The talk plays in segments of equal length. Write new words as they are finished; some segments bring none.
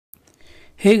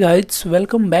Hey guys,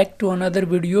 welcome back to another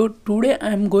video. Today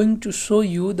I am going to show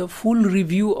you the full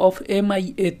review of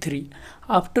Mi A3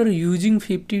 after using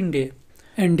 15 day.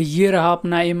 And ये रहा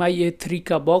अपना Mi A3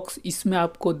 का box. इसमें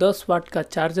आपको 10 वाट का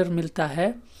charger मिलता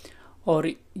है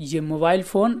और ये मोबाइल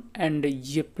फ़ोन एंड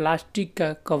ये प्लास्टिक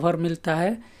का कवर मिलता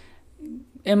है।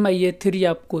 Mi A3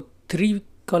 आपको 3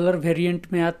 कलर वेरिएंट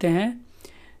में आते हैं,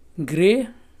 grey,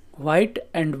 white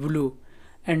and blue.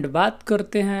 And बात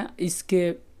करते हैं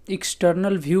इसके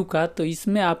एक्सटर्नल व्यू का, तो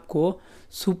इसमें आपको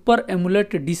super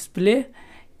AMOLED display,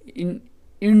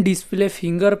 in display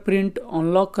fingerprint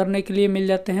unlock करने के लिए मिल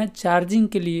जाते हैं। चार्जिंग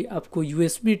के लिए आपको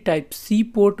USB टाइप C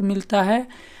पोर्ट मिलता है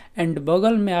एंड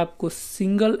बगल में आपको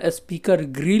single speaker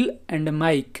grill and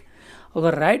mic.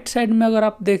 अगर राइट साइड में अगर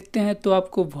आप देखते हैं तो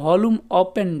आपको volume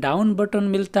up and down button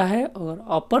मिलता है। और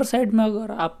अपर साइड में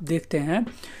अगर आप देखते हैं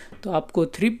तो आपको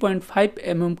 3.5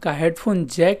 mm का हेडफोन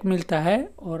जैक मिलता है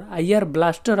और IR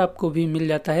ब्लास्टर आपको भी मिल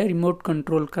जाता है रिमोट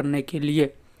कंट्रोल करने के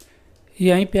लिए।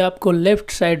 यहीं पे आपको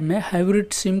लेफ्ट साइड में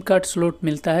हाइब्रिड सिम कार्ड स्लॉट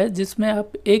मिलता है, जिसमें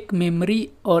आप एक मेमोरी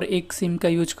और एक सिम का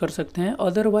यूज कर सकते हैं।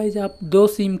 अदरवाइज आप 2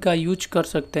 सिम का यूज कर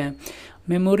सकते हैं।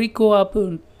 मेमोरी को आप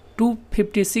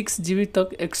 256 GB तक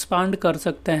एक्सपांड कर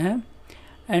सकते हैं।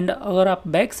 एंड अगर आप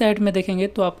बैक साइड में देखेंगे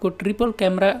तो आपको ट्रिपल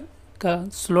कैमरा का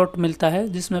स्लॉट मिलता है,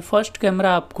 जिसमें फर्स्ट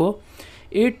कैमरा आपको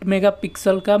 8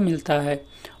 मेगापिक्सल का मिलता है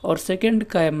और सेकंड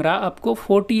कैमरा आपको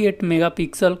 48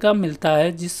 मेगापिक्सल का मिलता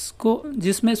है,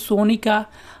 जिसमें सोनी का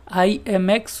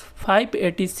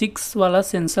IMX586 वाला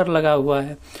सेंसर लगा हुआ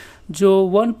है जो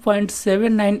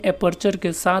 1.79 एपर्चर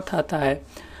के साथ आता है।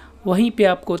 वहीं पे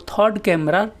आपको थर्ड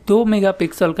कैमरा 2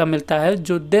 मेगापिक्सल का मिलता है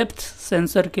जो डेप्थ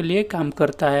सेंसर के लिए काम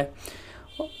करता है।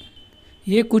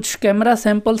 ये कुछ कैमरा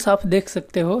सैंपल्स आप देख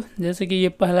सकते हो, जैसे कि ये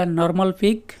पहला नॉर्मल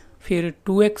पिक, फिर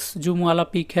 2x जूम वाला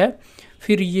पिक है,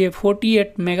 फिर ये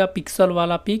 48 मेगापिक्सल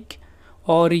वाला पिक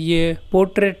और ये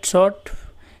पोर्ट्रेट शॉट,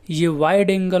 ये वाइड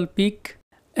एंगल पिक।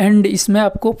 एंड इसमें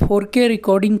आपको 4K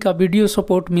रिकॉर्डिंग का वीडियो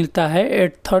सपोर्ट मिलता है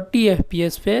एट 30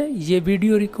 FPS पे। ये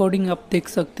वीडियो रिकॉर्डिंग आप देख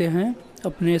सकते हैं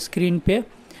अपने स्क्रीन पे।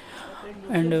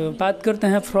 एंड बात करते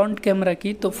हैं फ्रंट कैमरा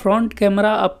की, तो फ्रंट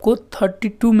कैमरा आपको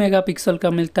 32 मेगापिक्सल का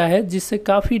मिलता है, जिससे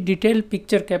काफ़ी डिटेल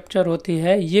पिक्चर कैप्चर होती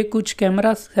है। ये कुछ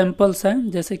कैमरा सैंपल्स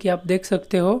हैं, जैसे कि आप देख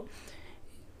सकते हो।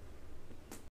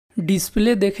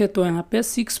 डिस्प्ले देखें तो यहाँ पे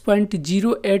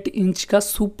 6.08 इंच का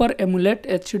सुपर एमुलेट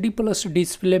HD+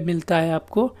 डिस्प्ले मिलता है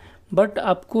आपको। बट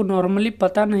आपको नॉर्मली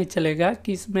पता नहीं चलेगा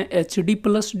कि इसमें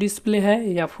HD+ डिस्प्ले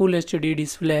है या फुल HD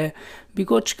डिस्प्ले है,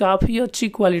 बिकॉज काफ़ी अच्छी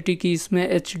क्वालिटी की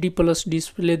इसमें HD+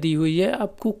 डिस्प्ले दी हुई है।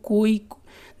 आपको कोई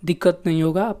दिक्कत नहीं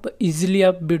होगा, आप इजीली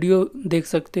आप वीडियो देख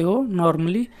सकते हो।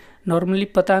 नॉर्मली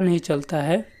पता नहीं चलता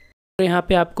है। और यहाँ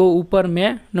पे आपको ऊपर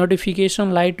में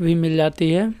नोटिफिकेशन लाइट भी मिल जाती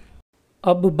है।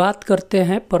 अब बात करते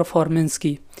हैं परफॉर्मेंस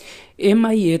की।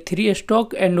 Mi A3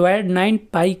 stock Android 9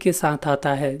 Pie के साथ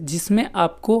आता है, जिसमें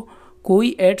आपको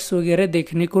कोई एड्स वगैरह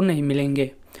देखने को नहीं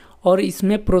मिलेंगे। और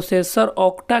इसमें प्रोसेसर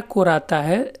ऑक्टा कोर आता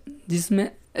है,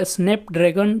 जिसमें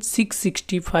स्नैपड्रैगन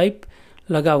 665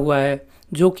 लगा हुआ है,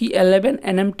 जो कि 11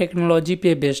 nm टेक्नोलॉजी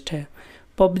पे बेस्ड है।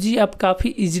 PUBG आप काफ़ी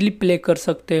इजीली प्ले कर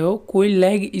सकते हो, कोई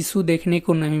लैग इशू देखने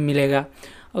को नहीं मिलेगा।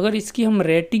 अगर इसकी हम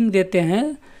रेटिंग देते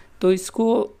हैं तो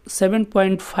इसको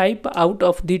 7.5 आउट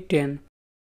ऑफ दी 10।